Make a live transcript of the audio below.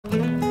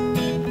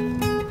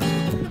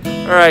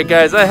right,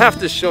 guys, I have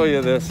to show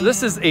you this.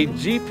 This is a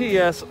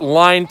GPS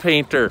line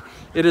painter.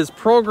 It is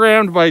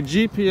programmed by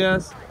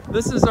GPS.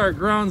 This is our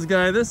grounds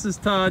guy. This is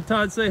Todd.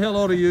 Todd, say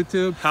hello to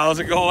YouTube. How's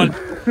it going?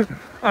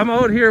 I'm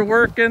out here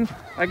working.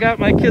 I got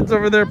my kids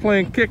over there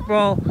playing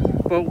kickball,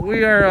 but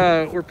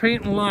we're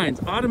painting lines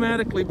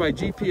automatically by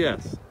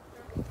GPS.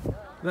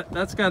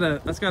 That's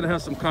gotta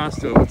have some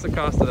cost to it. What's the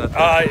cost of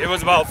that? It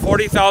was about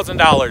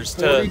 $40,000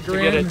 to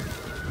get it.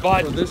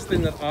 But for this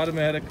thing that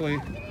automatically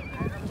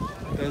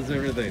does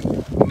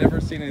everything. Never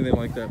seen anything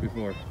like that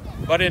before.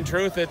 But in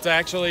truth, it's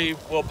actually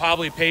will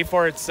probably pay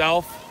for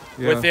itself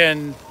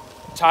within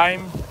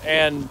time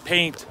and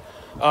paint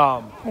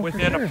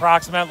within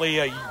approximately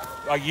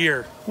a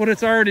year. What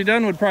it's already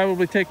done would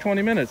probably take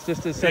 20 minutes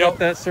just to set up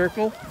that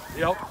circle.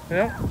 Yep.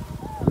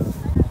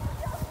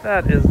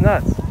 That is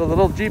nuts. The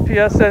little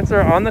GPS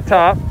sensor on the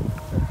top.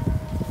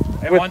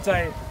 And once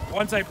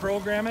I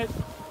program it,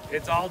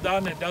 it's all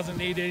done. It doesn't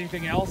need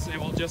anything else. It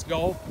will just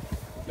go.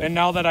 And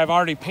now that I've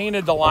already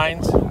painted the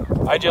lines,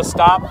 I just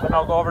stop and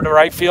I'll go over to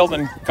right field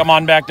and come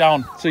on back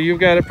down. So you've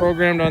got it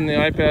programmed on the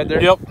iPad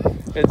there? Yep.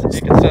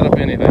 You can set up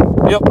anything.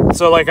 Yep.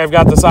 So like I've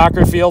got the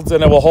soccer fields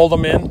and it will hold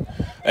them in,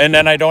 and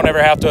then I don't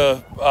ever have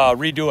to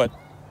redo it.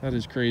 That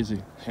is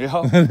crazy.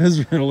 Yeah. That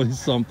is really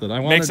something.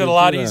 Makes it a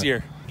lot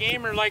easier.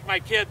 Gamer like my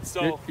kids,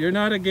 so. You're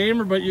not a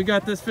gamer, but you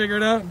got this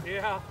figured out?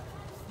 Yeah.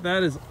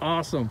 That is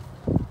awesome.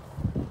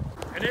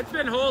 And it's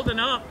been holding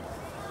up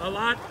a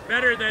lot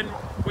better than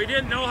we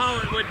didn't know how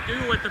it would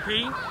do with the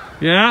paint.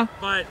 Yeah?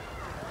 But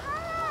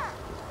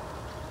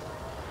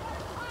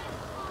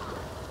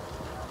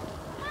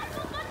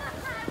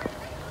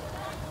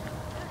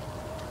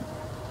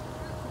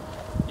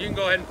you can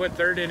go ahead and put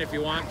third in if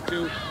you want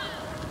to.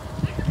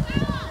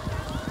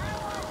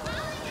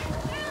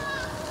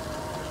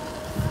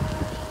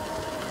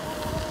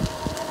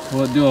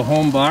 Will it do a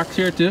home box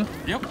here too?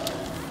 Yep.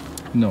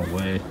 No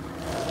way.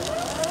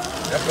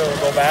 Yep, it'll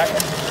go back.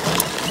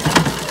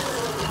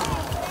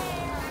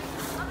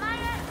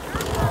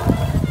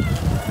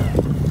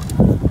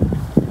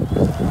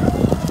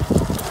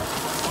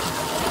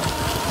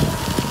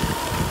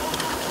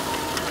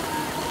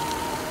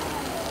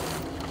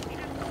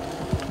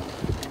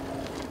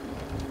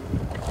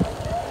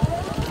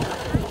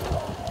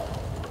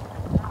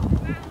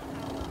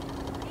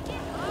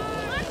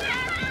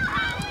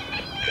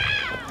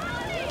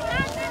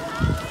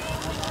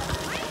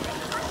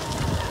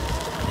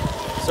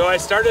 So I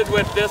started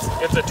with this,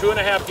 it's a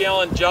 2.5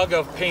 gallon jug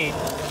of paint.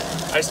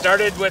 I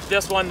started with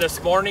this one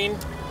this morning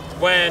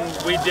when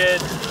we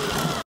did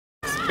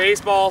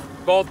baseball,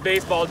 both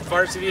baseball,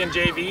 varsity and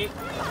JV.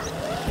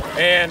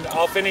 And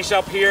I'll finish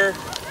up here,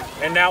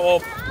 and that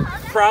will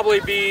probably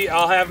be,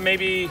 I'll have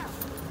maybe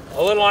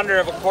a little under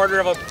of a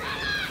quarter of a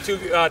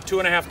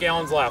 2.5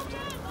 gallons left.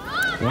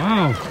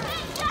 Wow.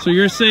 So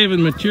you're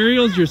saving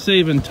materials, you're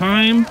saving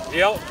time.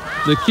 Yep.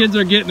 The kids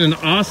are getting an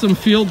awesome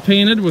field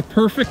painted with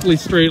perfectly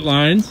straight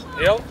lines.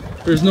 Yep.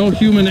 There's no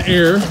human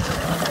error.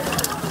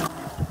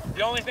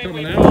 The only thing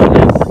we do is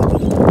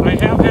I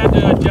have had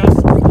to adjust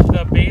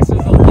the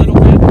bases a little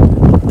bit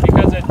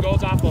because it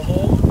goes off the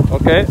hole.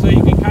 Okay. So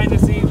you can kind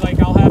of see, like,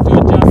 I'll have to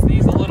adjust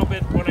these a little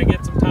bit when I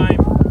get some time.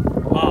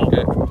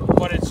 Okay.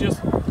 But it's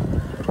just...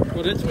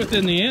 But it's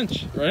within the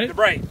inch, right?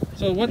 Right.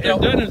 So what they've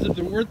done is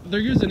that they're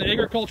using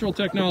agricultural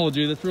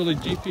technology that's really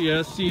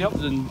GPS,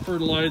 seeds and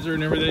fertilizer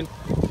and everything.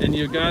 And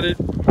you got it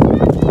in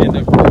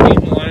the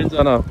painting lines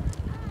on a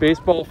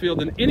baseball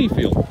field, in any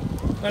field.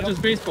 Not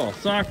just baseball,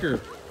 soccer,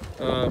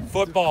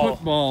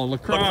 football,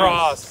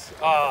 lacrosse.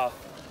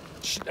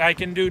 I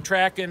can do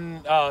track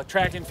and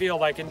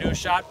field. I can do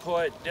shot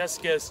put,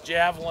 discus,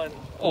 javelin.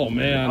 Oh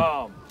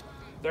man.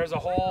 There's a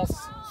whole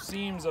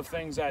seams of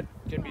things that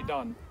can be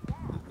done.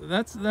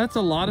 That's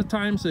a lot of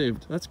time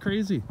saved. That's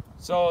crazy.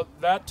 So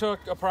that took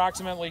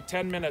approximately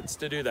 10 minutes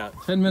to do that.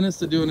 10 minutes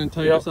to do an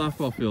entire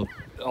softball field.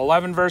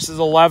 11 versus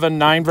 11,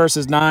 9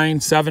 versus 9,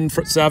 7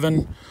 for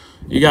 7.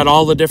 You got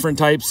all the different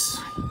types,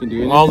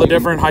 all the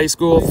different high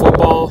school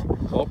football.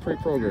 All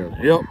pre-programmed.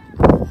 Yep.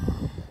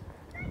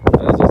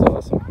 That's just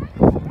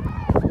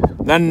awesome.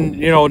 Then,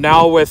 you know,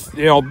 now with,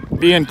 you know,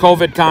 being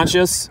COVID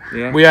conscious,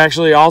 we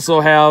actually also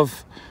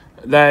have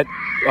that,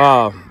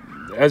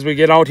 as we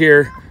get out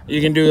here, you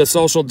can do the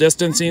social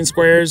distancing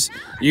squares.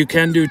 You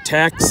can do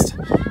text,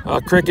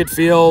 cricket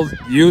field,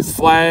 youth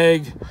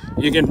flag.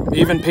 You can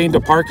even paint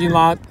a parking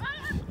lot,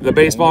 the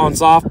baseball and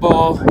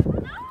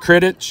softball,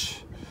 crittage,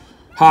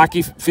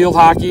 hockey, field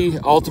hockey,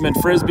 ultimate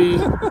frisbee.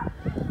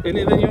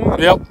 Anything you want.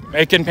 Yep,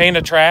 it can paint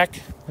a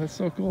track. That's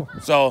so cool.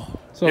 So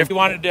if you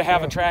wanted to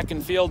have a track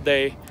and field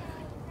day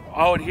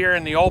out here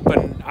in the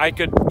open, I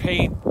could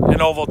paint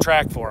an oval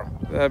track for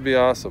them. That'd be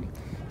awesome.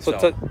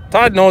 So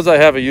Todd knows I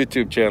have a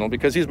YouTube channel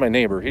because he's my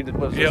neighbor. He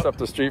lives just up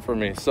the street from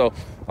me. So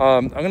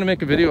I'm going to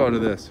make a video out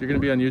of this. You're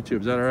going to be on YouTube.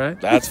 Is that all right?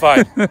 That's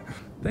fine.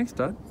 Thanks,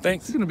 Todd.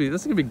 Thanks. This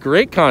is gonna be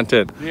great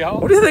content. Yeah.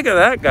 What do you think of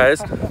that,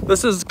 guys?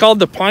 This is called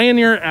the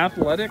Pioneer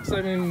Athletics.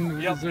 I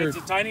mean, it's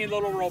a tiny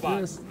little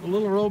robot. A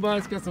little robot.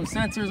 It's got some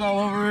sensors all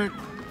over it.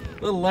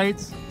 Little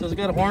lights. Does it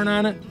got a horn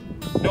on it?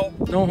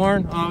 Nope. No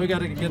horn? Oh, we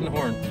gotta get in the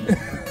horn.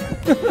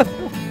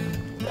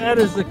 That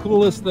is the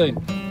coolest thing.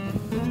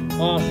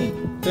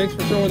 Awesome. Thanks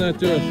for showing that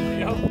to us.